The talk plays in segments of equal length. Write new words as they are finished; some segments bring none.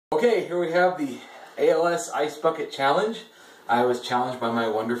Okay, here we have the ALS Ice Bucket Challenge. I was challenged by my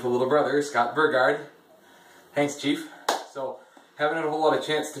wonderful little brother, Scott Burgard. Thanks, Chief. So, haven't had a whole lot of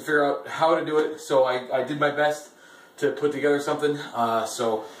chance to figure out how to do it, so I did my best to put together something.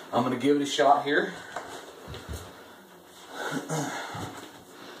 So, I'm going to give it a shot here. Of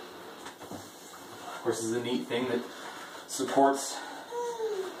course, this is a neat thing that supports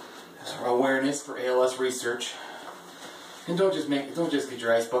awareness for ALS research. And don't just get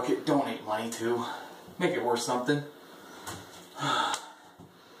your ice bucket, donate money too. Make it worth something.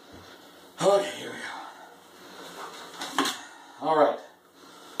 Okay, here we go. Alright.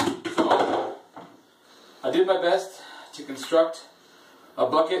 So, I did my best to construct a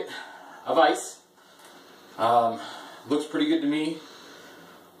bucket of ice. Looks pretty good to me.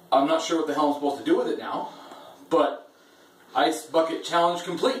 I'm not sure what the hell I'm supposed to do with it now, but ice bucket challenge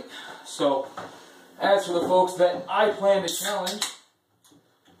complete. So, as for the folks that I plan to challenge,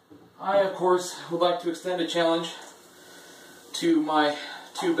 I of course would like to extend a challenge to my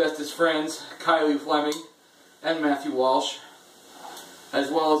two bestest friends, Kylie Fleming and Matthew Walsh,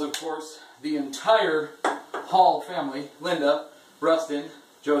 as well as of course the entire Hall family, Linda, Rustin,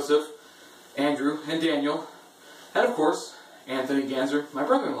 Joseph, Andrew, and Daniel, and of course Anthony Ganser, my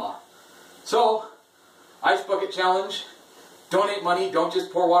brother-in-law. So, ice bucket challenge, donate money, don't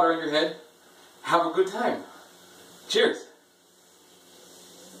just pour water on your head. Have a good time. Cheers.